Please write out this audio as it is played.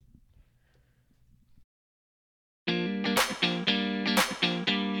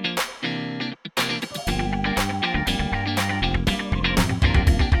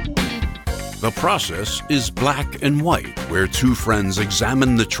Process is Black and White, where two friends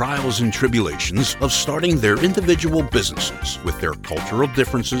examine the trials and tribulations of starting their individual businesses with their cultural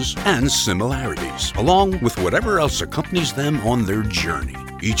differences and similarities, along with whatever else accompanies them on their journey.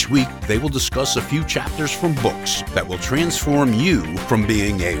 Each week, they will discuss a few chapters from books that will transform you from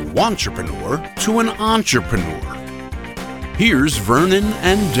being a wantrepreneur to an entrepreneur. Here's Vernon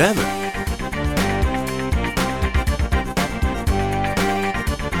and Devin.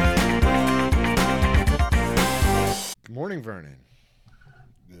 Good morning, Vernon.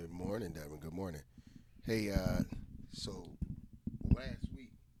 Good morning, Devin. Good morning. Hey, so last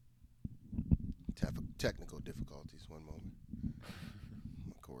week, technical difficulties. One moment.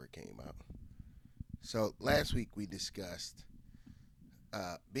 My cord came out. So last week we discussed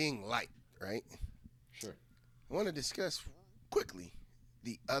being liked, right? Sure. I want to discuss quickly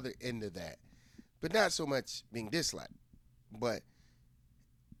the other end of that, but not so much being disliked, but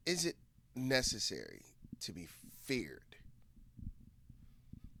is it necessary to be feared?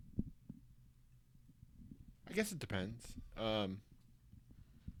 I guess it depends. I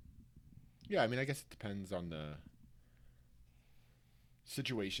guess it depends on the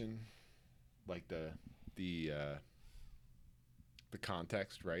situation, like the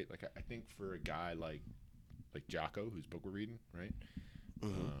context, right? Like I think for a guy like Jocko, whose book we're reading, right?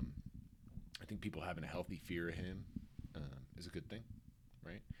 Mm-hmm. I think people having a healthy fear of him is a good thing,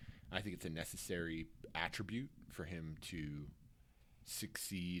 right? I think it's a necessary attribute for him to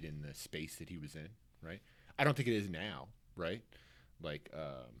succeed in the space that he was in, right? I don't think it is now, right? Like,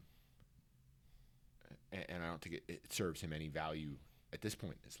 and I don't think it serves him any value at this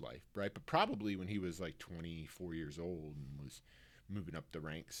point in his life, right? But probably when he was like 24 years old and was moving up the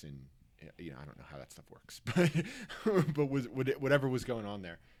ranks, and I don't know how that stuff works, but whatever was going on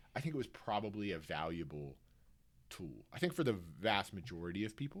there, I think it was probably a valuable tool. I think for the vast majority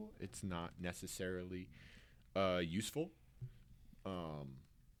of people, it's not necessarily useful.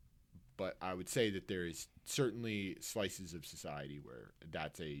 But I would say that there is certainly slices of society where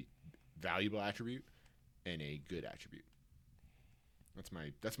that's a valuable attribute and a good attribute. That's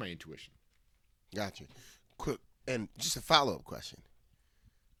my intuition. Gotcha. Quick, and just a follow-up question.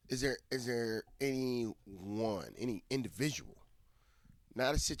 Is there any individual,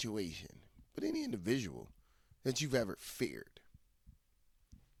 not a situation, but any individual that you've ever feared?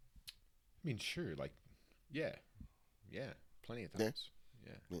 I mean, sure, like, yeah, plenty of times.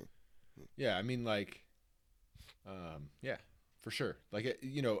 Yeah, I mean, like, yeah, for sure. Like,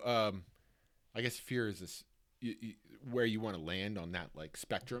 I guess fear is this where you want to land on that like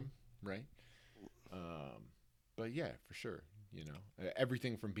spectrum, right? But yeah, for sure.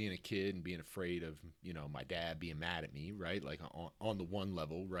 Everything from being a kid and being afraid of my dad being mad at me, right? Like on the one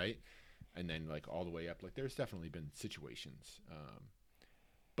level, right? And then like all the way up. Like there's definitely been situations,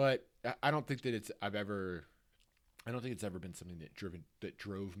 but I don't think that it's ever been something that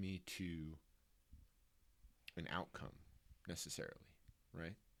drove me to an outcome necessarily,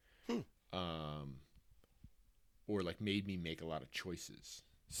 right? Or like made me make a lot of choices.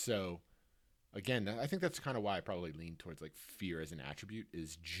 So again, I think that's kind of why I probably lean towards like fear as an attribute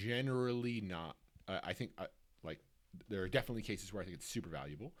is generally not. I think like there are definitely cases where I think it's super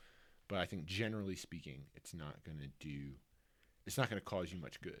valuable, but I think generally speaking, it's not going to cause you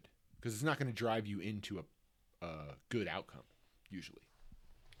much good because it's not going to drive you into a good outcome usually.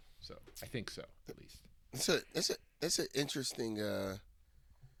 So I think so, at least. That's an interesting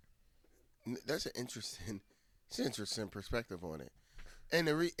perspective on it, and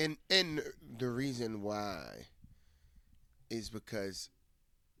the reason why is because,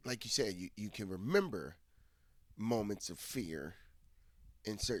 like you said, you can remember moments of fear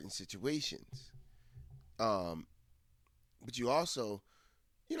in certain situations, but you also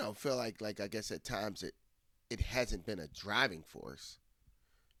feel like I guess at times it hasn't been a driving force.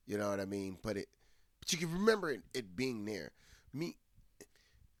 You know what I mean? But you can remember it being there. Me,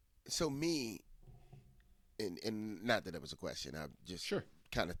 and not that it was a question. I'm just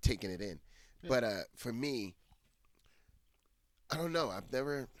kind of taking it in. Yeah. But for me, I don't know. I've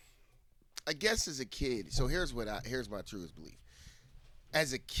never. I guess as a kid. So here's my truest belief.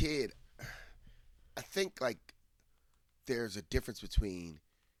 As a kid, I think like there's a difference between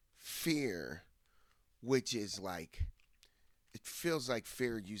fear, which is like, it feels like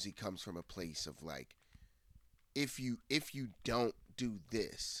fear usually comes from a place of like, if you don't do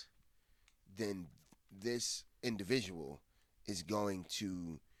this, then this individual is going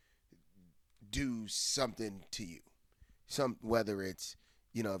to do something to you. Whether it's,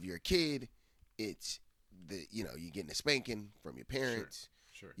 if you're a kid, it's you're getting a spanking from your parents.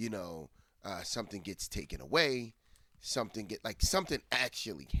 Sure. Something gets taken away, something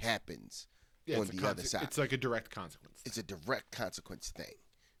actually happens on the other side. It's like a direct consequence. It's a direct consequence thing,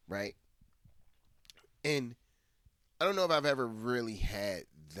 right? And I don't know if I've ever really had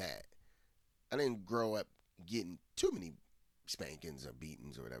that. I didn't grow up getting too many spankings or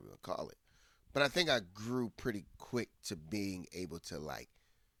beatings or whatever you call it. But I think I grew pretty quick to being able to like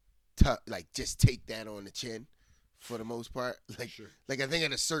just take that on the chin for the most part. Like I think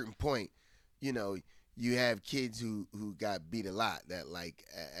at a certain point, you know, you have kids who got beat a lot that like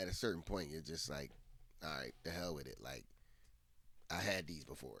at a certain point you're just like, all right, the hell with it. Like I had these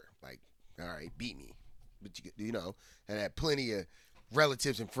before. Like, all right, beat me. But you know, and I had plenty of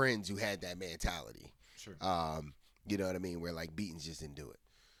relatives and friends who had that mentality. Sure. You know what I mean? Where like beatings just didn't do it.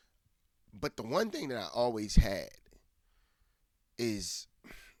 But the one thing that I always had is,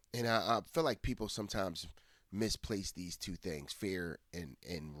 and I feel like people sometimes misplace these two things, fear and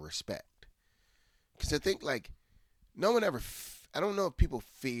respect. Because I think like no one ever, I don't know if people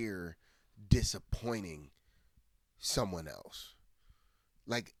fear disappointing someone else.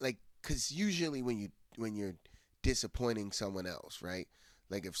 Like, because usually when you're disappointing someone else, right?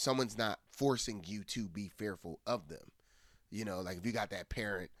 Like if someone's not forcing you to be fearful of them, you know, like if you got that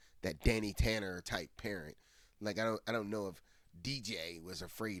parent, that Danny Tanner type parent, like I don't know if DJ was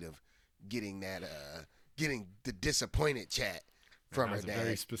afraid of getting the disappointed chat from her dad. That's a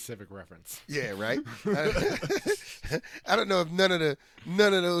very specific reference. Yeah, right. I don't know if none of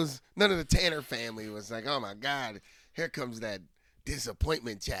the Tanner family was like, oh my God, here comes that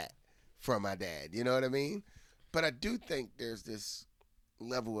disappointment chat from my dad. You know what I mean? But I do think there's this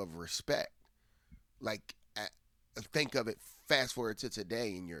level of respect. Like, think of it, fast forward to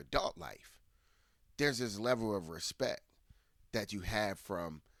today in your adult life. There's this level of respect that you have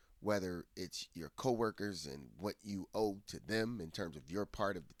from whether it's your coworkers and what you owe to them in terms of your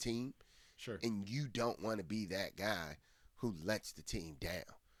part of the team. Sure. And you don't want to be that guy who lets the team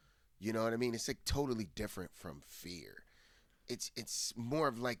down. You know what I mean? It's like totally different from fear. It's more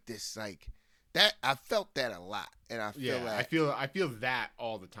of like this like that. I felt that a lot, and I feel I feel that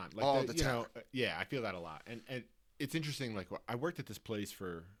all the time. Like all the time. Know, yeah, I feel that a lot, and it's interesting. Like I worked at this place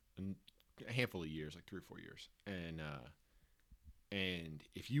for a handful of years, like 3 or 4 years, and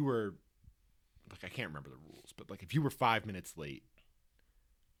if you were like I can't remember the rules, but like if you were 5 minutes late,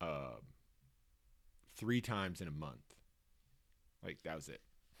 3 times in a month, like that was it.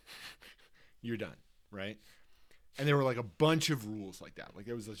 You're done, right? And there were like a bunch of rules like that. Like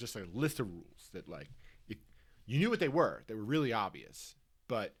there was just like a list of rules that like if you knew what they were really obvious,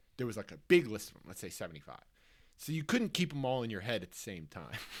 but there was like a big list of them, let's say 75. So you couldn't keep them all in your head at the same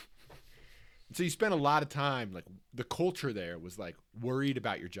time. And so you spent a lot of time, like the culture there was like worried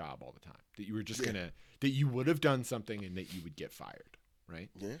about your job all the time, that you were just that you would have done something and that you would get fired, right?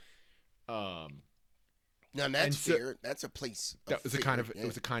 Yeah. Now that's fear. That's a place. That was fear. It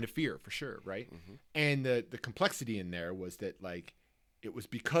was a kind of fear for sure, right? Mm-hmm. And the complexity in there was that like it was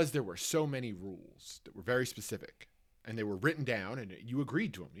because there were so many rules that were very specific, and they were written down, and you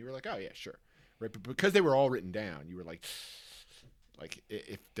agreed to them. You were like, oh yeah, sure, right? But because they were all written down, you were like,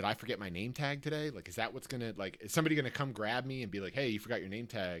 if did I forget my name tag today? Like, is that what's gonna like? Is somebody gonna come grab me and be like, hey, you forgot your name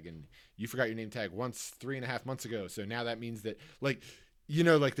tag, and you forgot your name tag once 3.5 months ago, so now that means that like. You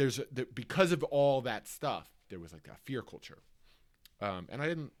know, like because of all that stuff, there was like a fear culture, and I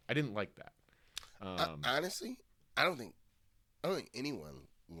didn't like that. Honestly, I don't think anyone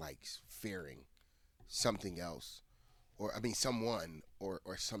likes fearing something else, or I mean, someone or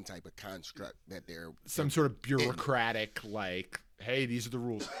some type of construct that they're some sort of bureaucratic like, hey, these are the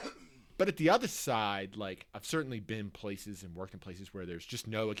rules. But at the other side, like I've certainly been places and worked in places where there's just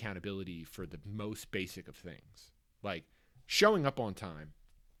no accountability for the most basic of things, like. Showing up on time,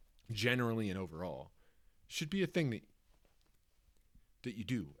 generally and overall, should be a thing that you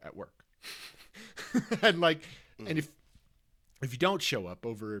do at work. And like, and if you don't show up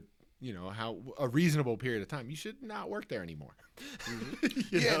over, you know, how a reasonable period of time, you should not work there anymore.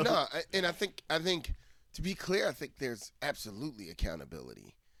 Mm-hmm. No, and I think to be clear, I think there's absolutely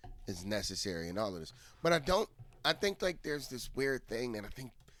accountability is necessary in all of this. But I think like there's this weird thing that I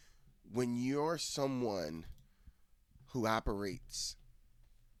think when you're someone who operates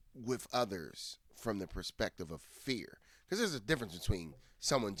with others from the perspective of fear. Because there's a difference between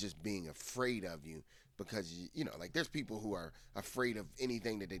someone just being afraid of you because, you know, like there's people who are afraid of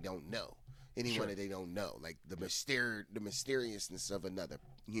anything that they don't know, anyone that they don't know. Like the mysteriousness of another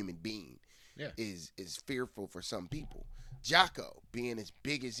human being is fearful for some people. Jocko, being as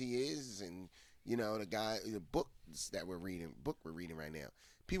big as he is, and, you know, the books that we're reading right now,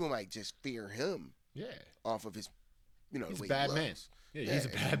 people might just fear him off of his, you know, he's the way a bad he man. looks. Yeah, he's a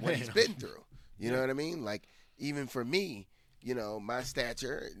bad man. What he's been through. You know what I mean? Like, even for me, you know, my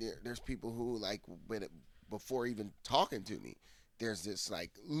stature. There's people who like before even talking to me, there's this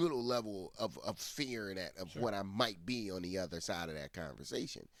like little level of fear of what I might be on the other side of that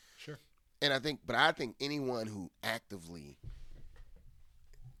conversation. Sure. And I think anyone who actively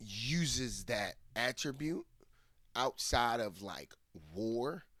uses that attribute outside of like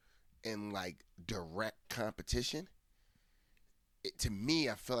war and like direct competition, to me,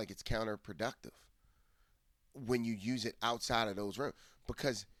 I feel like it's counterproductive when you use it outside of those realms.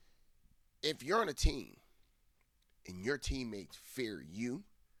 Because if you're on a team and your teammates fear you,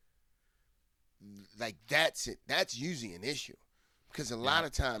 like that's it. That's usually an issue. Because a lot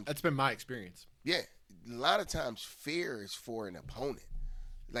of times, that's been my experience. Yeah, a lot of times fear is for an opponent.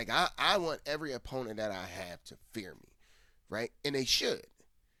 Like I want every opponent that I have to fear me, right? And they should.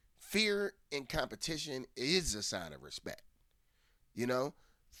 Fear in competition is a sign of respect. You know,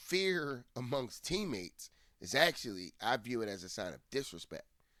 fear amongst teammates is actually, I view it as a sign of disrespect,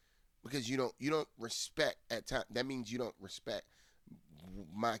 because you don't respect at time. That means you don't respect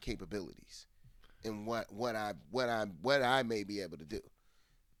my capabilities and what I may be able to do.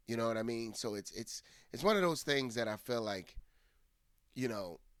 You know what I mean? So it's one of those things that I feel like, you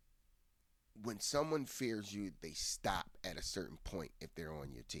know, when someone fears you, they stop at a certain point. If they're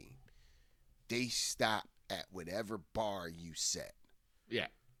on your team, they stop at whatever bar you set. Yeah.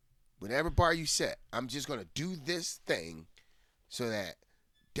 Whatever bar you set, I'm just going to do this thing so that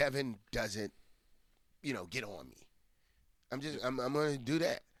Devin doesn't, you know, get on me. I'm going to do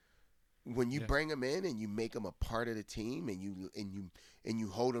that. When you bring them in and you make them a part of the team and you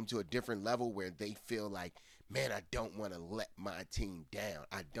hold them to a different level where they feel like, man, I don't want to let my team down.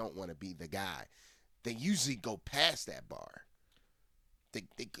 I don't want to be the guy. They usually go past that bar. They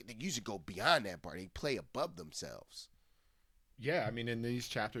usually go beyond that bar. They play above themselves. Yeah, I mean, in these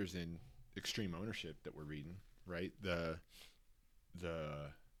chapters in Extreme Ownership that we're reading, right, the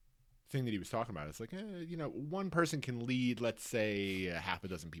thing that he was talking about is like, you know, one person can lead, let's say, half a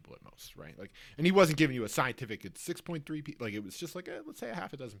dozen people at most, right? Like, and he wasn't giving you a scientific, it's 6.3 people. Like, it was just like, let's say a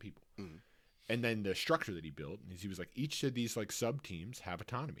half a dozen people. Mm-hmm. And then the structure that he built, he was like, each of these like sub teams have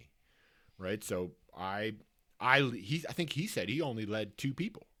autonomy, right? So I think he said he only led 2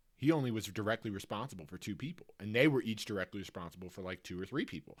 people. He only was directly responsible for 2 people, and they were each directly responsible for like 2 or 3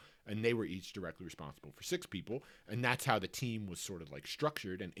 people, and they were each directly responsible for 6 people, and that's how the team was sort of like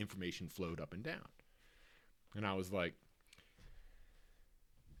structured, and information flowed up and down. And I was like,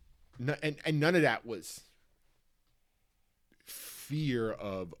 and none of that was fear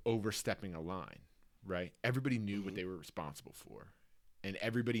of overstepping a line, right? Everybody knew what they were responsible for, and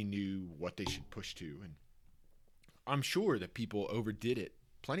everybody knew what they should push to, and I'm sure that people overdid it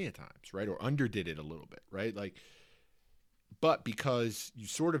plenty of times, right? Or underdid it a little bit, right? Like, but because you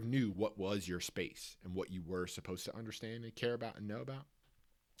sort of knew what was your space and what you were supposed to understand and care about and know about,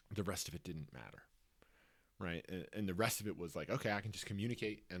 the rest of it didn't matter, right? And the rest of it was like, okay, I can just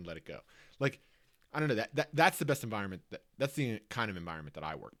communicate and let it go. Like, I don't know, that's the best environment. That's the kind of environment that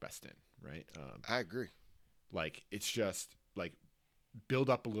I work best in, right? I agree. Like, it's just like build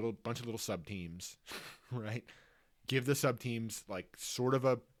up a bunch of little sub teams, right? Give the sub teams like sort of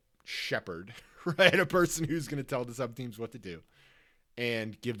a shepherd, right? A person who's going to tell the sub teams what to do,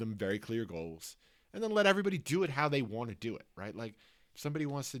 and give them very clear goals, and then let everybody do it how they want to do it, right? Like, if somebody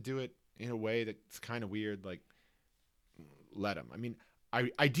wants to do it in a way that's kind of weird, like, let them. I mean,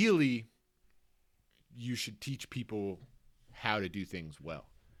 ideally, you should teach people how to do things well.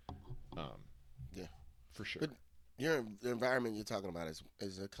 Yeah, for sure. But the environment you're talking about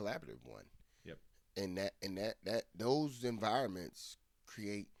is a collaborative one. Yep. And that those environments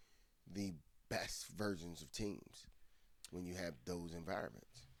create the best versions of teams when you have those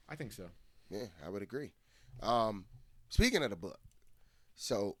environments. I think so. Yeah, I would agree. Speaking of the book,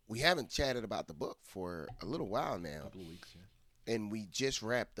 so we haven't chatted about the book for a little while now. A couple of weeks, yeah. And we just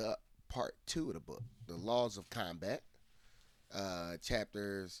wrapped up part 2 of the book, The Laws of Combat,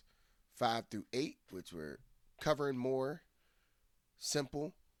 chapters 5 through 8, which were covering more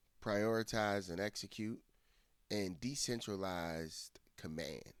simple, prioritize and execute, and decentralized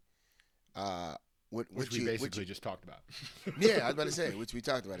command. Which we basically just talked about. Yeah, I was about to say, which we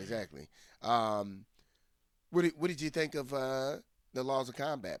talked about, exactly. What did you think of The Laws of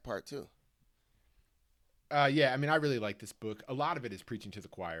Combat, Part 2? Yeah, I mean, I really like this book. A lot of it is preaching to the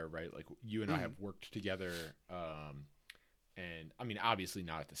choir, right? Like, you and I have worked together, and I mean, obviously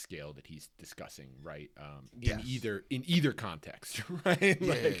not at the scale that he's discussing, right? Yes. In either context, right?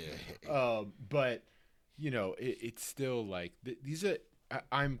 Like, yeah. But you know, it's still like these are.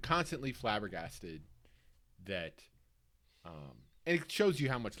 I'm constantly flabbergasted that, and it shows you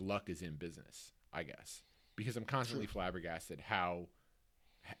how much luck is in business, I guess. because I'm constantly flabbergasted how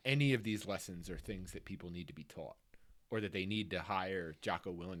any of these lessons are things that people need to be taught, or that they need to hire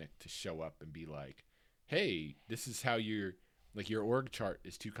Jocko Willenick to show up and be like, hey, this is how your org chart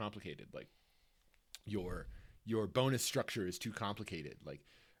is too complicated. Like your bonus structure is too complicated. Like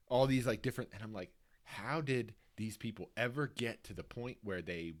all these like different, and I'm like, how did these people ever get to the point where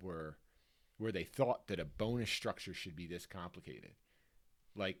they thought that a bonus structure should be this complicated?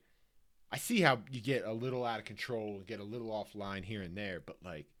 Like, I see how you get a little out of control and get a little offline here and there, but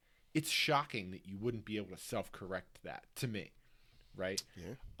like, it's shocking that you wouldn't be able to self-correct that, to me, right?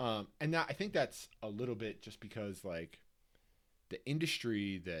 Yeah. And I think that's a little bit just because like the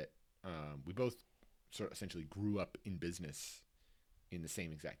industry that we both sort of essentially grew up in business in the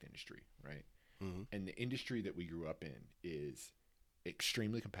same exact industry, right? Mm-hmm. And the industry that we grew up in is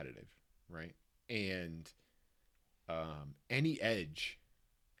extremely competitive, right? And any edge,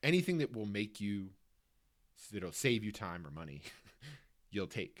 anything that will that'll save you time or money, you'll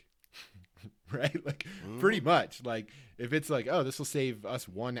take, right? Like pretty much. Like if it's like, oh, this will save us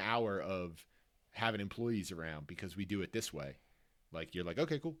 1 hour of having employees around because we do it this way. Like you're like,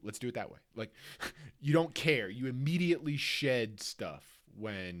 okay, cool, let's do it that way. Like you don't care. You immediately shed stuff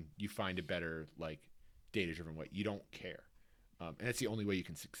when you find a better like data-driven way. You don't care. And that's the only way you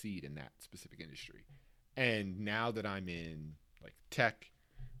can succeed in that specific industry. And now that I'm in like tech,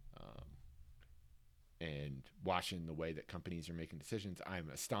 and watching the way that companies are making decisions, I'm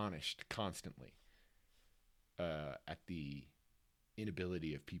astonished constantly at the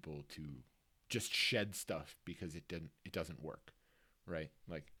inability of people to just shed stuff because it doesn't work, right?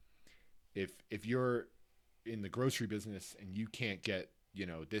 Like if you're in the grocery business and you can't get,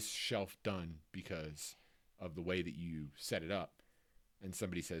 this shelf done because of the way that you set it up, and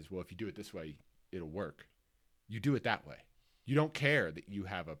somebody says, well, if you do it this way, it'll work. You do it that way. You don't care that you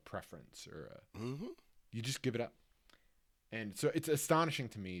have a preference or you just give it up. And so it's astonishing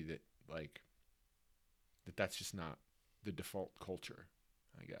to me that like that's just not the default culture,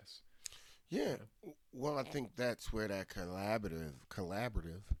 I guess. Yeah. Well, I think that's where that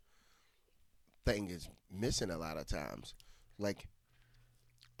collaborative thing is missing a lot of times. Like,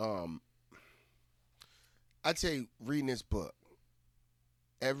 I'd say reading this book,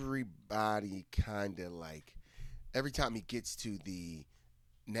 everybody kind of like, every time he gets to the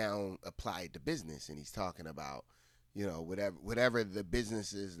now applied to business and he's talking about, whatever the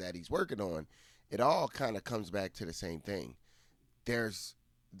business is that he's working on, it all kind of comes back to the same thing.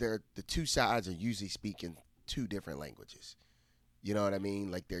 The two sides are usually speaking two different languages. You know what I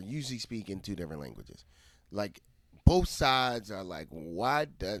mean? Like they're usually speaking two different languages. Like both sides are like, why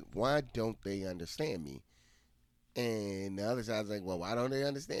don't they understand me? And the other side's like, well, why don't they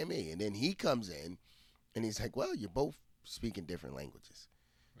understand me? And then he comes in and he's like, well, you're both speaking different languages.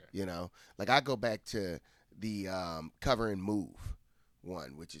 Yeah. Like I go back to the Cover and Move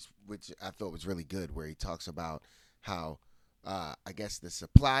one, which I thought was really good, where he talks about how I guess the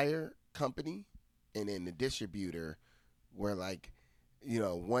supplier company and then the distributor were like,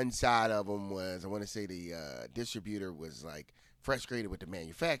 one side of them was, I want to say the distributor was like frustrated with the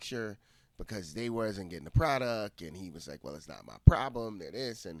manufacturer because they wasn't getting the product, and he was like, well, it's not my problem, they're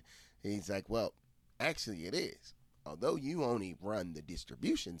this, and he's like, well, actually it is. Although you only run the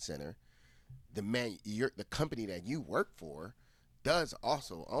distribution center, the company that you work for does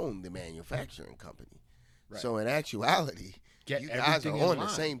also own the manufacturing company. Right. So in actuality, you guys are on the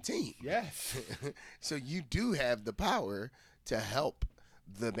same team. Yes. So you do have the power to help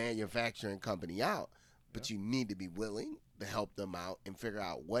the manufacturing company out, but you need to be willing to help them out and figure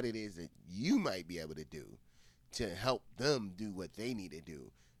out what it is that you might be able to do to help them do what they need to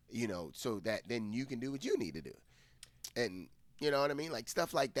do, so that then you can do what you need to do. And you know what I mean? Like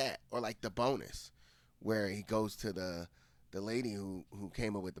stuff like that. Or like the bonus, where he goes to the lady who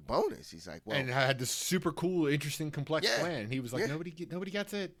came up with the bonus. He's like, well, and had this super cool, interesting, complex plan. And he was like, nobody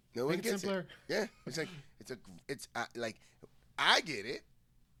gets it. Nobody Make it gets simpler. it. Yeah. It's like, it's like, I get it,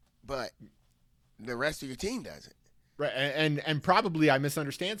 but the rest of your team doesn't. Right. And probably I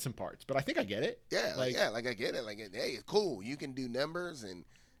misunderstand some parts, but I think I get it. Yeah. Like I get it. Like, hey, it's cool. You can do numbers and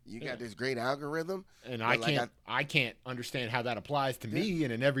you got this great algorithm, and I can't understand how that applies to me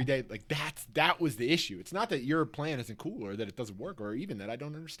in an everyday. Like that was the issue. It's not that your plan isn't cool or that it doesn't work or even that I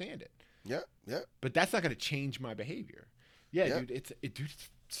don't understand it. Yeah. But that's not going to change my behavior. Yeah, dude. It's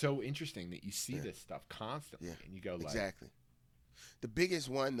so interesting that you see this stuff constantly, and you go like, exactly. The biggest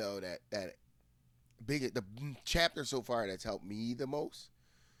one though the chapter so far that's helped me the most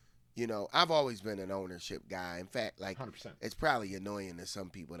You know, I've always been an ownership guy. In fact, like 100%. it's probably annoying to some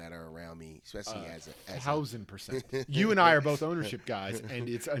people that are around me, especially as a 1,000%. You and I are both ownership guys, and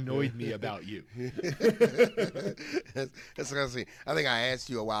it's annoyed me about you. That's what I see. I think I asked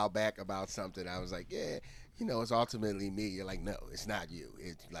you a while back about something. I was like, yeah, you know, it's ultimately me. You're like, no, it's not you.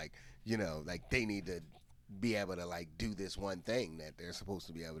 It's like, you know, like they need to be able to like do this one thing that they're supposed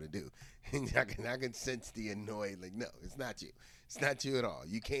to be able to do. And I can sense the annoyed, like, no, it's not you. It's not you at all.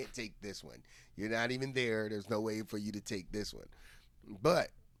 You can't take this one. You're not even there. There's no way for you to take this one.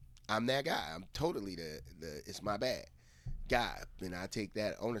 But I'm that guy. I'm totally the it's my bad guy, and I take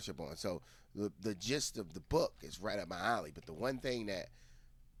that ownership on. So the gist of the book is right up my alley. But the one thing that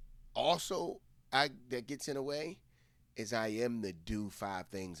also that gets in the way is I am the do 5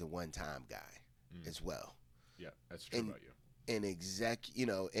 things at one time guy as well. Yeah, that's true about you. And you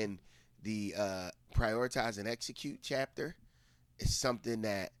know, and the prioritize and execute chapter is something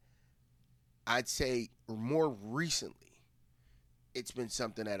that I'd say more recently, it's been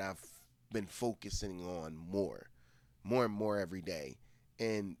something that I've been focusing on more and more every day,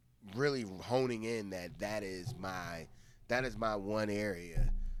 and really honing in that is my one area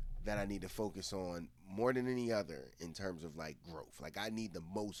that I need to focus on more than any other in terms of like growth. Like I need the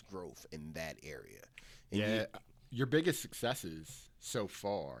most growth in that area. And your biggest successes so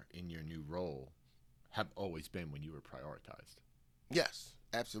far in your new role have always been when you were prioritized. Yes,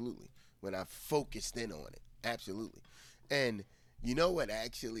 absolutely. When I focused in on it, absolutely. And you know what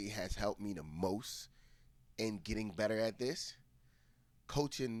actually has helped me the most in getting better at this?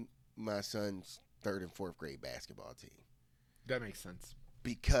 Coaching my son's 3rd and 4th grade basketball team. That makes sense.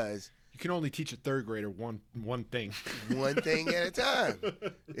 Because you can only teach a 3rd grader one thing. One thing at a time.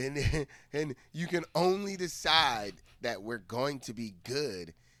 And you can only decide that we're going to be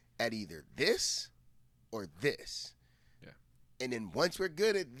good at either this or this. Yeah. And then once we're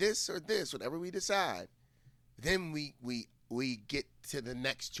good at this or this, whatever we decide, then we get to the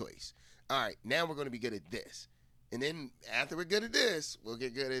next choice. All right, now we're going to be good at this. And then after we're good at this, we'll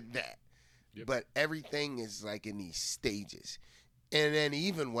get good at that. Yep. But everything is like in these stages. And then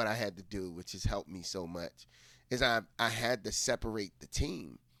even what I had to do, which has helped me so much, is I had to separate the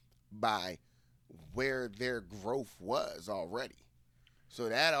team by where their growth was already. So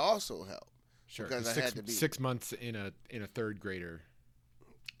that also helped. Sure, because I had to be 6 months in a 3rd grader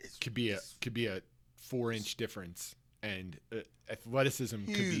could be a 4-inch difference, and athleticism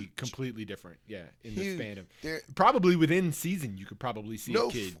could be completely different. Yeah, in the span of probably within season, you could probably see a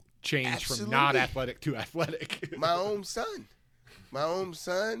kid change from not athletic to athletic. My own son,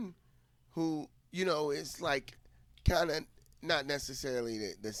 who, you know, is like kind of not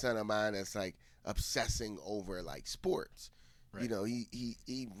necessarily the son of mine that's like obsessing over like sports. Right. You know,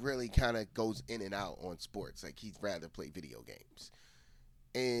 he really kind of goes in and out on sports. Like he'd rather play video games.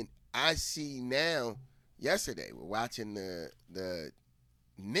 And I see now, yesterday we're watching the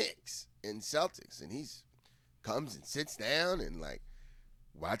Knicks and Celtics, and he's comes and sits down and like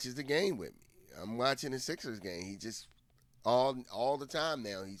watches the game with me. I'm watching the Sixers game. He just all the time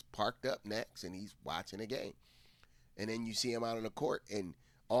now he's parked up next and he's watching a game. And then you see him out on the court, and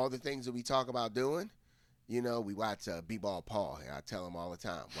all the things that we talk about doing. You know, we watch B-Ball Paul. I tell him all the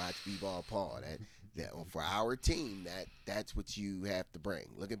time, watch B-Ball Paul. That for our team, that's what you have to bring.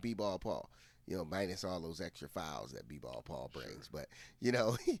 Look at B-Ball Paul. You know, minus all those extra fouls that B-Ball Paul brings. But, you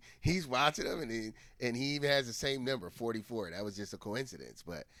know, he's watching them, and he even has the same number, 44. That was just a coincidence.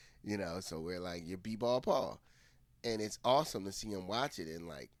 But, you know, so we're like, you're B-Ball Paul. And it's awesome to see him watch it, and,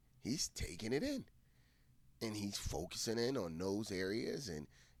 like, he's taking it in. And he's focusing in on those areas, and,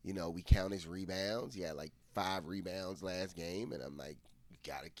 you know, we count his rebounds. He had like 5 rebounds last game, and I'm like, you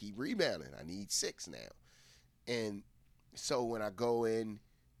got to keep rebounding. I need 6 now. And so when I go in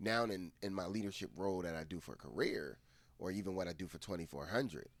now in my leadership role that I do for career, or even what I do for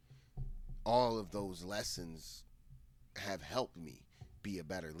 2400, all of those lessons have helped me be a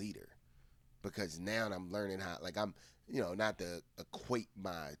better leader, because now I'm learning how, like, I'm, you know, not to equate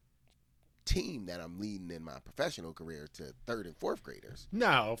my team that I'm leading in my professional career to 3rd and 4th graders. No,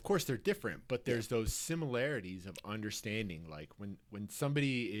 of course they're different, but there's those similarities of understanding. Like when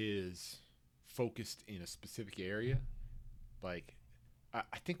somebody is focused in a specific area, like I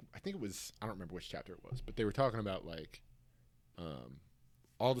think it was, I don't remember which chapter it was, but they were talking about like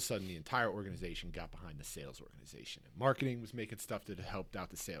all of a sudden the entire organization got behind the sales organization, and marketing was making stuff that helped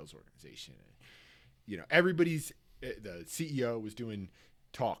out the sales organization. And, you know, the CEO was doing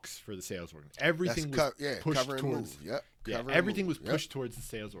talks for the sales organization. Everything was pushed towards. Everything was pushed towards the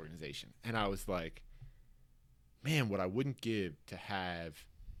sales organization, and I was like, man, what I wouldn't give to have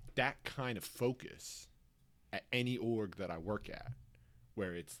that kind of focus at any org that I work at,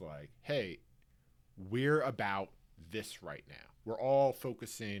 where it's like, hey, we're about this right now. We're all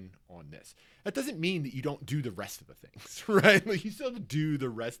focusing on this. That doesn't mean that you don't do the rest of the things, right? Like you still have to do the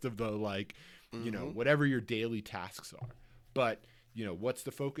rest of the like, you know, whatever your daily tasks are. But, you know, what's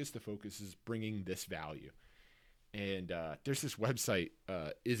the focus? The focus is bringing this value. And there's this website,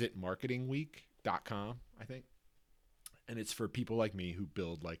 isitmarketingweek.com, I think. And it's for people like me who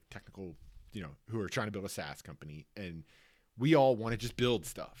build like technical, you know, who are trying to build a SaaS company. And we all want to just build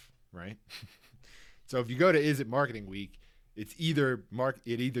stuff, right? So if you go to Is It Marketing Week, it's either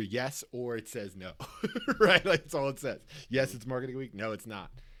yes or it says no, right? Like that's all it says. Yes, it's Marketing Week. No, it's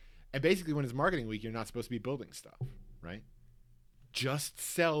not. And basically when it's Marketing Week, you're not supposed to be building stuff, right? Just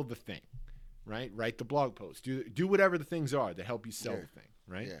sell the thing, right? Write the blog post. Do whatever the things are that help you sell the thing,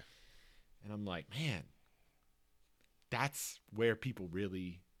 right? Yeah. And I'm like, man, that's where people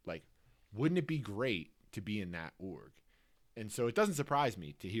really like, wouldn't it be great to be in that org? And so it doesn't surprise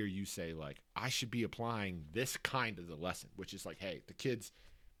me to hear you say like, I should be applying this kind of the lesson, which is like, hey, the kids,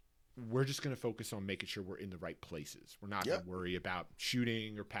 we're just going to focus on making sure we're in the right places. We're not going to worry about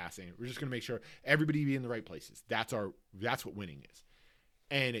shooting or passing. We're just going to make sure everybody be in the right places. That's what winning is.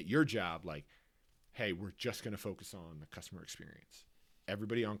 And at your job, like, hey, we're just going to focus on the customer experience.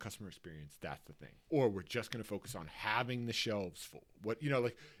 Everybody on customer experience, that's the thing. Or we're just going to focus on having the shelves full. What, you know,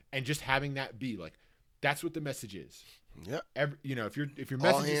 like, and just having that be like, that's what the message is. Yeah. You know, if your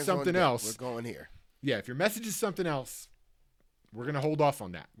message is something else, we're going here. Yeah. If your message is something else, we're going to hold off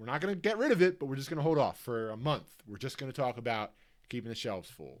on that. We're not going to get rid of it, but we're just going to hold off for a month. We're just going to talk about keeping the shelves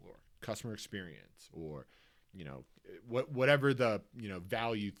full or customer experience or, you know, whatever the, you know,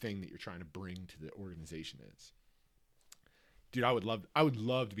 value thing that you're trying to bring to the organization is. Dude, I would love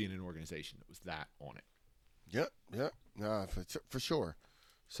to be in an organization that was that on it. Yep. No, for sure.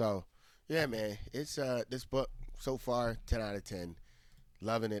 So, yeah, man, it's this book so far 10 out of 10.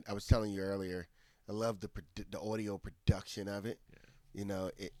 Loving it. I was telling you earlier, I love the audio production of it. Yeah. You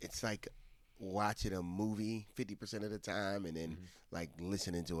know, it's like watching a movie 50% of the time and then like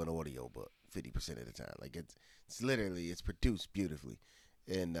listening to an audio book 50% of the time. Like it's literally produced beautifully.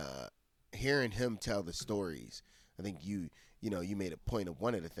 And hearing him tell the stories, I think you made a point of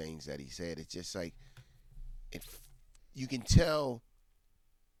one of the things that he said. It's just like you can tell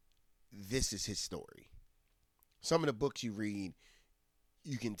this is his story. Some of the books you read,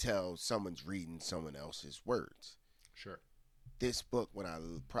 you can tell someone's reading someone else's words. Sure. This book, what I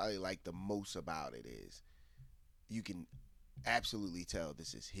probably like the most about it is you can absolutely tell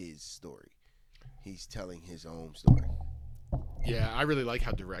this is his story. He's telling his own story. Yeah, I really like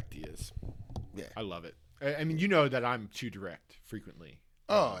how direct he is. Yeah. I love it. I mean, you know that I'm too direct frequently.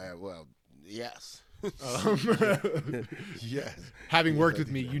 Oh, well, yes. Yes. Having worked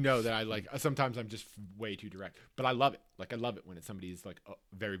with me, you know that I like, sometimes I'm just way too direct, but I love it. Like, I love it when somebody is like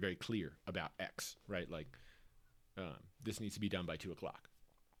very, very clear about X, right? Like, this needs to be done by 2:00.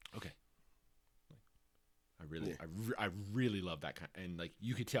 Okay. I really love that kind. And like,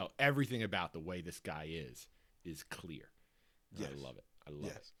 you could tell everything about the way this guy is clear. Yes. I love it. I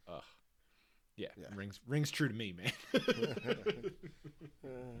love it. Ugh. Yeah. Rings true to me, man.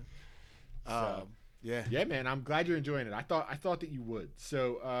 Yeah, man. I'm glad you're enjoying it. I thought that you would.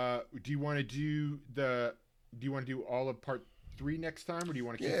 So, do you want to do all of part 3 next time, or do you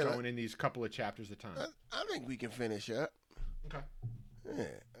want to keep going in these couple of chapters at a time? I think we can finish up. Okay. Yeah,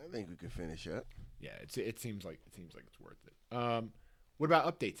 I think we can finish up. Yeah, it seems like it's worth it. What about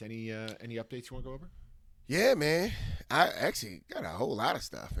updates? Any updates you want to go over? Yeah, man. I actually got a whole lot of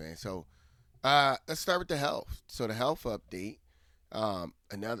stuff, man. So, let's start with the health. So the health update.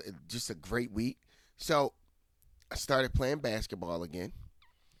 Just a great week. So I started playing basketball again.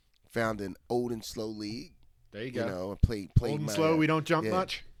 Found an old and slow league. There you go. You know, played old and slow. We don't jump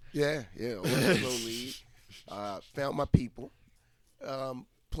much. Yeah. Old and slow league. Found my people.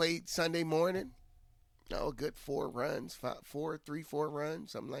 Played Sunday morning. A good 4 runs, 4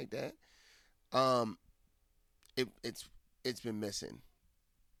 runs, something like that. It's been missing.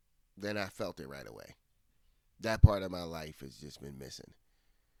 Then I felt it right away. That part of my life has just been missing.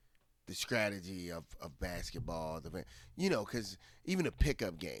 The strategy of basketball, because even a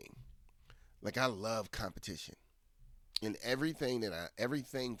pickup game, like I love competition. And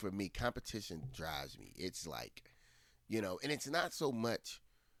everything for me, competition drives me. It's like, and it's not so much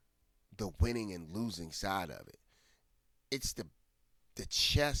the winning and losing side of it. It's the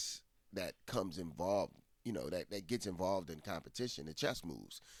chess that comes involved, that gets involved in competition, the chess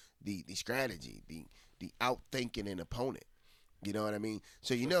moves, the strategy, the outthinking an opponent. You know what I mean?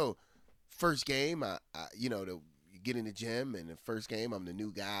 So, first game, I you get in the gym, and the first game, I'm the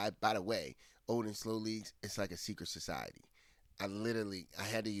new guy. By the way, old and slow leagues, it's like a secret society. I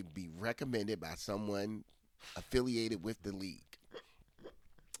had to be recommended by someone affiliated with the league.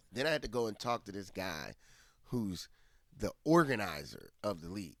 Then I had to go and talk to this guy who's the organizer of the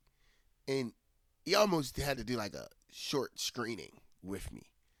league. And he almost had to do like a short screening with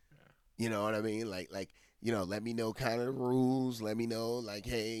me. Yeah. You know what I mean? Like, let me know kind of the rules. Let me know, like,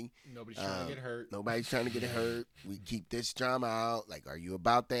 hey. Nobody's trying to get hurt. Nobody's trying to get hurt. We keep this drama out. Like, are you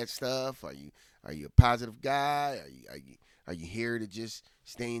about that stuff? Are you a positive guy? Are you here to just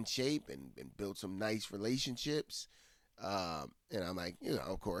stay in shape and build some nice relationships? And I'm like,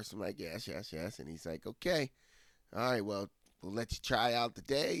 of course. I'm like, yes. And he's like, okay. All right, well, we'll let you try out the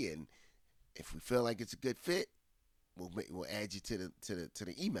day, and if we feel like it's a good fit, we'll add you to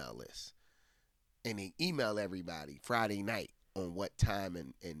the email list. And they email everybody Friday night on what time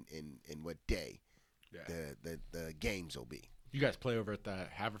and what day the games will be. You guys play over at the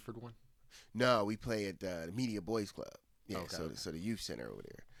Haverford one? No, we play at the Media Boys Club. Yeah, okay. So the youth center over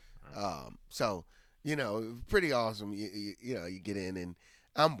there. Right. So pretty awesome. You get in, and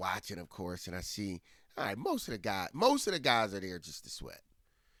I'm watching, of course, and I see, all right, most of the guys are there just to sweat.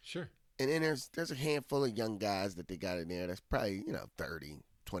 Sure. And then there's a handful of young guys that they got in there that's probably 30,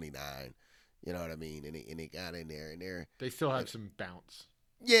 29. You know what I mean? And they got in there, and they still have some bounce.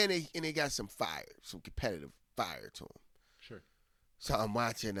 Yeah, and they got some fire, some competitive fire to them. Sure. So I'm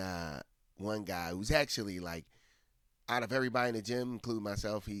watching one guy who's actually, like, out of everybody in the gym, including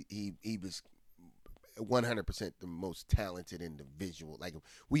myself, he was 100% the most talented individual. Like,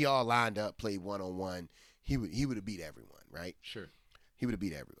 we all lined up, played one-on-one. He would have beat everyone, right? Sure. He would have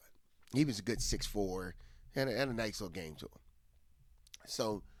beat everyone. He was a good 6'4", had a nice little game to him.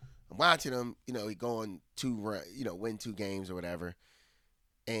 So I'm watching him, he going win 2 games or whatever,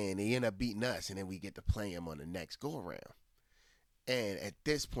 and he end up beating us, and then we get to play him on the next go-around. And at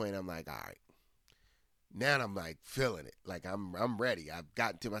this point, I'm like, all right. Now I'm, like, feeling it. Like, I'm ready. I've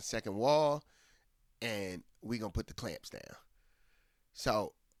gotten to my second wall, and we going to put the clamps down.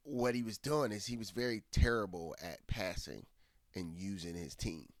 So what he was doing is he was very terrible at passing and using his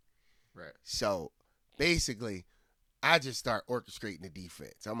team. Right. So basically, I just start orchestrating the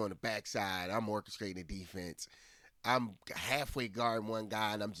defense. I'm on the backside. I'm orchestrating the defense. I'm halfway guarding one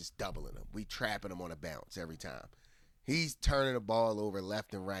guy, and I'm just doubling him. We trapping him on a bounce every time. He's turning the ball over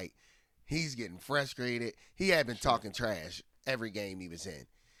left and right. He's getting frustrated. He had been talking trash every game he was in.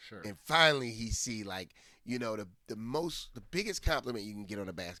 Sure. And finally he see, like, the biggest compliment you can get on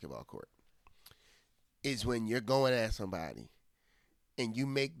a basketball court is when you're going at somebody and you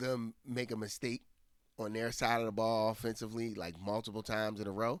make them make a mistake on their side of the ball offensively, like multiple times in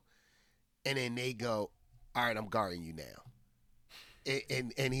a row, and then they go, all right, I'm guarding you now.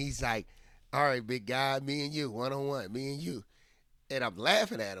 And he's like, all right, big guy, me and you, one-on-one, me and you. And I'm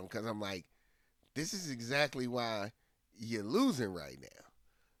laughing at him because I'm like, this is exactly why you're losing right now,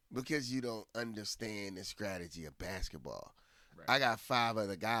 because you don't understand the strategy of basketball. Right. I got 5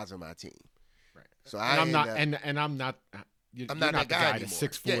 other guys on my team. Right. So I'm not the guy anymore.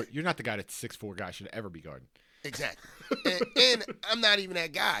 6'4". Yeah. You're not the guy that 6'4" guy should ever be guarding. Exactly. and I'm not even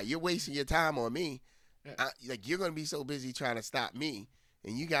that guy. You're wasting your time on me. Yeah. You're going to be so busy trying to stop me,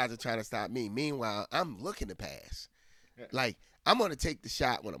 and you guys are trying to stop me. Meanwhile, I'm looking to pass. Yeah. Like, I'm going to take the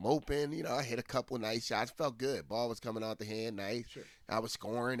shot when I'm open. I hit a couple of nice shots. Felt good. Ball was coming out the hand nice. Sure. I was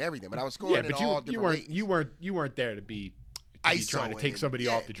scoring everything, but I was scoring in all different ways. You weren't there to be trying to take somebody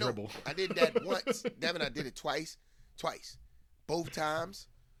off the dribble. I did that once. Devin, I did it twice. Both times,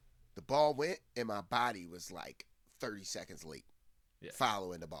 the ball went, and my body was like 30 seconds late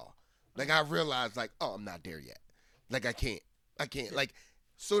following the ball. Like, I realized, like, oh, I'm not there yet. Like, I can't. Like,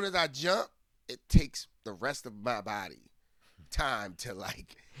 as soon as I jump, it takes the rest of my body time to,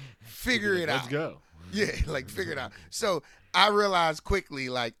 like, figure it out. Let's go. Yeah, like, figure it out. So I realized quickly,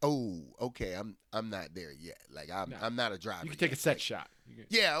 like, oh, okay, I'm not there yet. Like, I'm not a driver. You can take a set shot.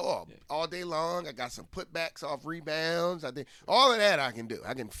 All day long. I got some putbacks off rebounds. I did all of that. I can do.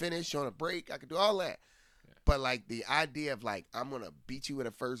 I can finish on a break. I can do all that. Yeah. But, like, the idea of, like, I'm gonna beat you in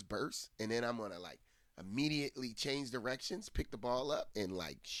the first burst, and then I'm gonna, like, immediately change directions, pick the ball up, and,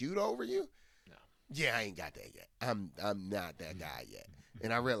 like, shoot over you. No. Yeah, I ain't got that yet. I'm not that guy yet,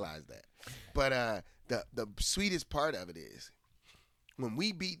 and I realize that. But the sweetest part of it is when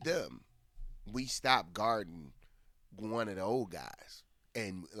we beat them, we stopped guarding one of the old guys.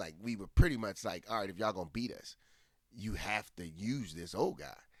 And, like, we were pretty much like, all right, if y'all going to beat us, you have to use this old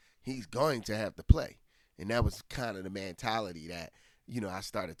guy. He's going to have to play. And that was kind of the mentality that, I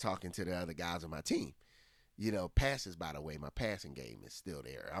started talking to the other guys on my team. Passes, by the way, my passing game is still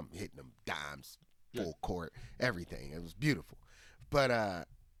there. I'm hitting them dimes, full court, everything. It was beautiful. But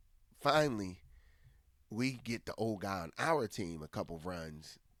finally, we get the old guy on our team a couple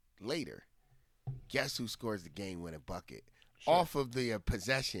runs later. Guess who scores the game-winning bucket? Sure. Off of the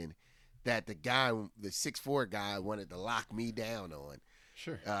possession that the 6'4" guy wanted to lock me down on.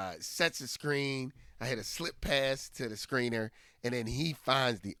 Sure. Sets a screen. I hit a slip pass to the screener, and then he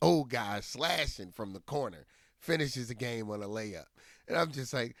finds the old guy slashing from the corner, finishes the game on a layup. And I'm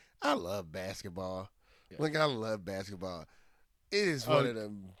just like, I love basketball. Yeah. Like, I love basketball. It is one of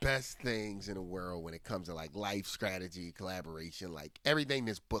the best things in the world when it comes to, like, life strategy, collaboration. Like, everything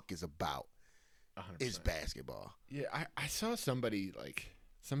this book is about 100%. is basketball. Yeah, I saw somebody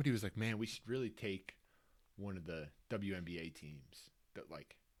was like, man, we should really take one of the WNBA teams that,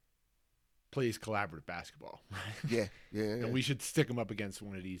 like, plays collaborative basketball. Yeah. And we should stick them up against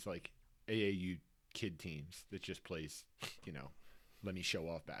one of these, like, AAU kid teams that just plays, let me show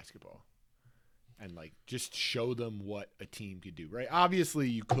off basketball. And, like, just show them what a team could do, right? Obviously,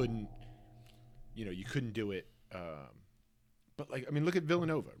 you couldn't do it. But, like, I mean, look at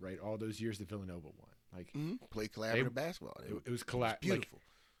Villanova, right? All those years that Villanova won. Like, play collaborative basketball. It was beautiful. Like,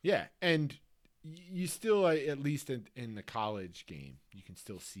 yeah, and you still, at least in the college game, you can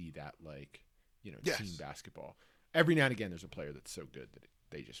still see that, like, yes. team basketball. Every now and again, there's a player that's so good that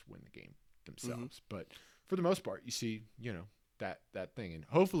they just win the game themselves. But for the most part, you see, that thing. And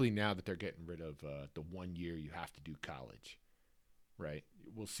hopefully now that they're getting rid of the 1 year you have to do college, right?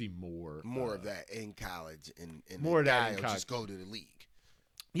 We'll see more of that in college, and more of that in will college. just go to the league.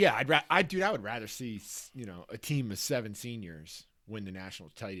 Yeah, I would rather see a team of 7 seniors win the national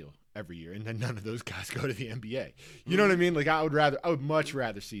title every year, and then none of those guys go to the NBA. You know what I mean? Like, I would much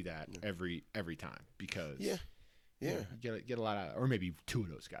rather see that every time, because you get a lot of, or maybe 2 of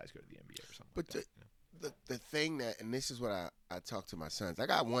those guys go to the NBA or something. But the thing that, and this is what I talk to my sons. I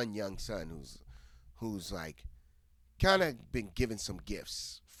got one young son who's like kind of been given some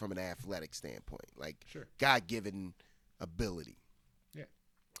gifts from an athletic standpoint, like God-given ability. Yeah.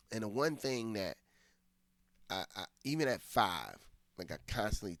 And the one thing that I even at 5, like, I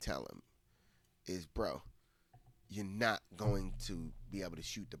constantly tell him is, bro, you're not going to be able to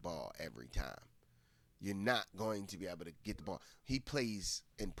shoot the ball every time. You're not going to be able to get the ball. He plays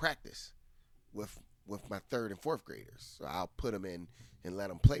in practice with my 3rd and 4th graders. So I'll put him in and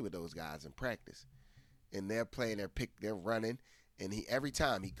let him play with those guys in practice. And they're playing they're running, and every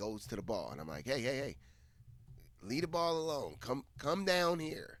time he goes to the ball, and I'm like, hey, leave the ball alone. Come down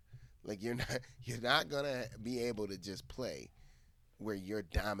here. Like, you're not gonna be able to just play where you're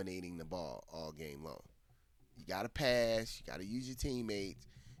dominating the ball all game long. You gotta pass, you gotta use your teammates,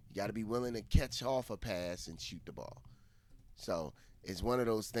 you gotta be willing to catch off a pass and shoot the ball. So it's one of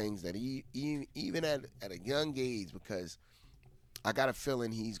those things that even at a young age, because I got a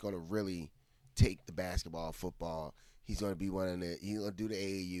feeling he's gonna really take the basketball, football. He's gonna be he's gonna do the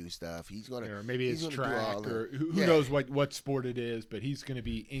AAU stuff. He's gonna, or maybe it's track, or who knows what sport it is, but he's gonna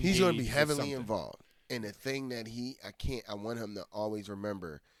be engaged. He's gonna be heavily involved. And the thing that I want him to always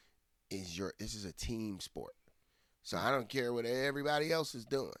remember is this is a team sport. So I don't care what everybody else is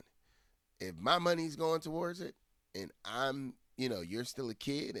doing. If my money's going towards it, and I'm, you're still a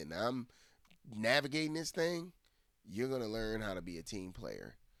kid, and I'm navigating this thing, you're gonna learn how to be a team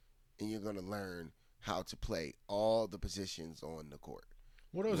player, and you're gonna learn how to play all the positions on the court.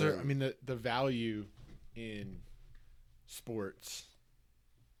 What else I mean, the value in sports,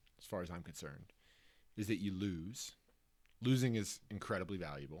 as far as I'm concerned, is that you lose. Losing is incredibly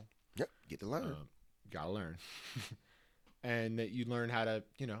valuable. Yep, get to learn. Gotta learn. And that you learn how to,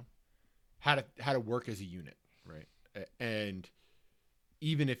 how to work as a unit, right? And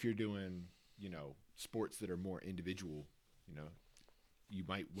even if you're doing, sports that are more individual, you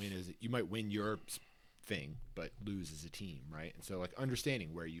might win your thing, but lose as a team, right? And so, like,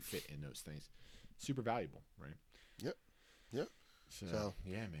 understanding where you fit in those things, super valuable, right? Yep. So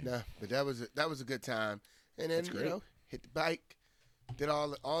yeah, man. Nah, but that was a good time. And then hit the bike, did all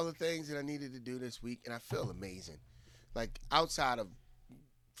the things that I needed to do this week, and I feel amazing. Like, outside of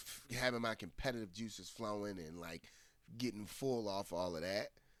having my competitive juices flowing and, like, getting full off all of that,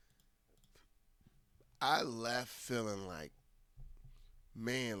 I left feeling like,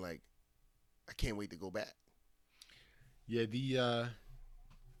 man, like, I can't wait to go back. Yeah,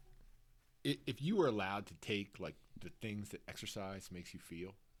 if you were allowed to take, like, the things that exercise makes you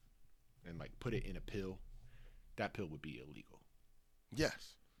feel and, like, put it in a pill, that pill would be illegal.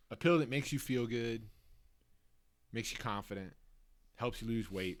 Yes. A pill that makes you feel good, makes you confident, helps you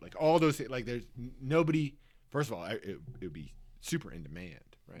lose weight, like, all those things. Like, there's nobody. First of all, it would be super in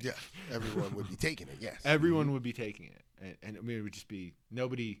demand, right? Yeah, everyone would be taking it. Yes, everyone would be taking it, and I mean, it would just be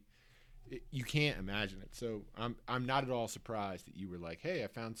nobody. You can't imagine it. So I'm not at all surprised that you were like, hey, I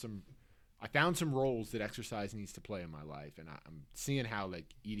found some I found some roles that exercise needs to play in my life, and I'm seeing how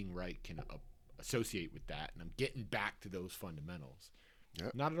like eating right can associate with that, and I'm getting back to those fundamentals.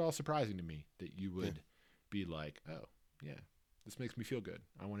 Yep. Not at all surprising to me that you would be like, oh yeah, this makes me feel good.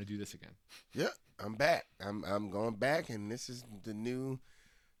 I want to do this again. Yeah, I'm back. I'm going back, and this is the new.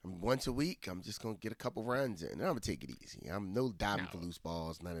 Once a week, I'm just gonna get a couple runs in. And I'm gonna take it easy. I'm no diving for loose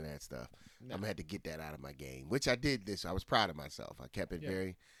balls, none of that stuff. I'm gonna have to get that out of my game, which I did this. I was proud of myself. I kept it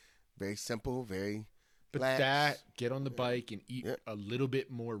very, very simple, very. But relaxed. Get on the bike and eat a little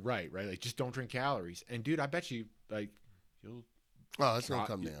bit more right? Like just don't drink calories. And dude, I bet you like you'll. Oh, it's gonna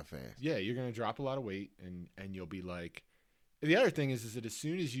come down fast. Yeah, you're gonna drop a lot of weight, and you'll be like. The other thing is that as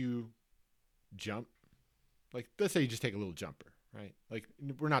soon as you jump, like let's say you just take a little jumper, right? Like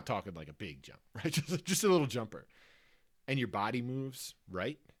we're not talking like a big jump, right? Just a little jumper, and your body moves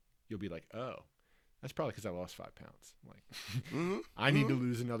right. You'll be like, oh, that's probably because I lost 5 pounds. I'm like, I need to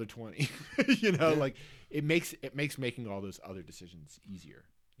lose another 20. Like it makes making all those other decisions easier.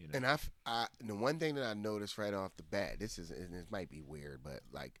 And I the one thing that I noticed right off the bat, this might be weird, but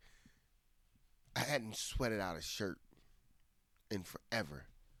like I hadn't sweated out a shirt in forever.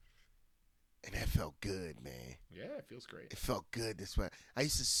 And that felt good, man. Yeah, it feels great. It felt good to sweat. I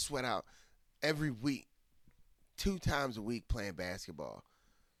used to sweat out every week, 2 times a week playing basketball.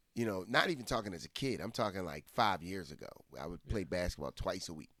 Not even talking as a kid. I'm talking like 5 years ago. I would play basketball twice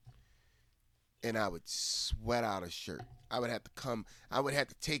a week. And I would sweat out a shirt. I would have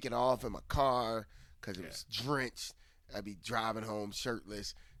to take it off in my car because it was drenched. I'd be driving home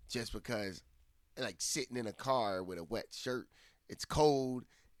shirtless just because, like, sitting in a car with a wet shirt, it's cold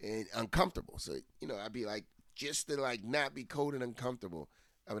and uncomfortable. So, I'd be like, just to, like, not be cold and uncomfortable,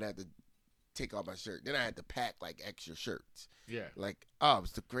 I would have to take off my shirt. Then I had to pack, like, extra shirts. Yeah. Like,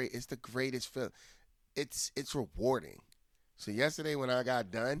 it's the greatest feeling. It's rewarding. So yesterday when I got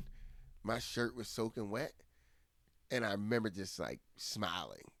done, my shirt was soaking wet, and I remember just like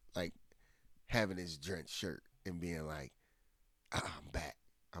smiling, like having this drenched shirt and being like, I'm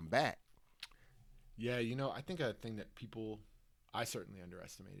back. Yeah, I think a thing that I certainly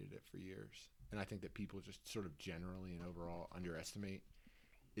underestimated it for years, and I think that people just sort of generally and overall underestimate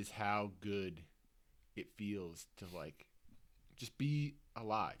is how good it feels to like just be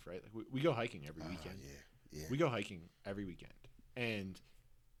alive, right? Like we go hiking every weekend. Yeah. We go hiking every weekend, and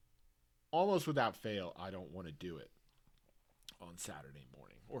almost without fail, I don't want to do it on Saturday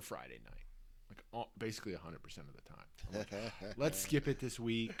morning or Friday night. Like basically 100% of the time. I'm like, let's skip it this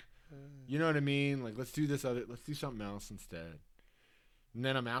week. You know what I mean? Like let's do something else instead. And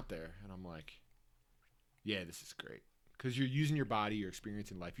then I'm out there and I'm like, yeah, this is great. Because you're using your body, you're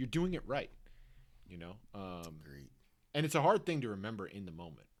experiencing life. You're doing it right. Great. And it's a hard thing to remember in the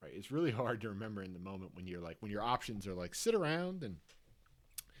moment, right? It's really hard to remember in the moment when your options are like sit around and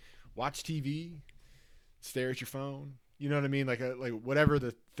watch TV, stare at your phone. You know what I mean? Like whatever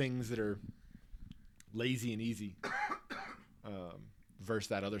the things that are lazy and easy, versus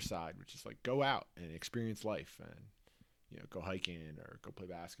that other side, which is like go out and experience life and go hiking or go play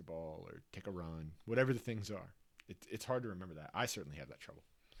basketball or take a run, whatever the things are. It's hard to remember that. I certainly have that trouble.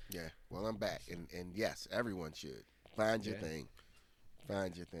 Yeah. Well, I'm back, and yes, everyone should find your thing.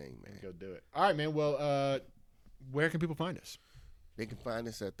 Find your thing, man. Go do it. All right, man. Well, where can people find us? They can find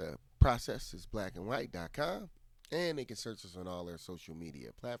us at the processisblackandwhite.com, and they can search us on all their social media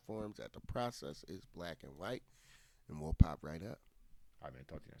platforms at the process is black and white, and we'll pop right up. All right, man.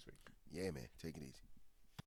 Talk to you next week. Yeah, man. Take it easy.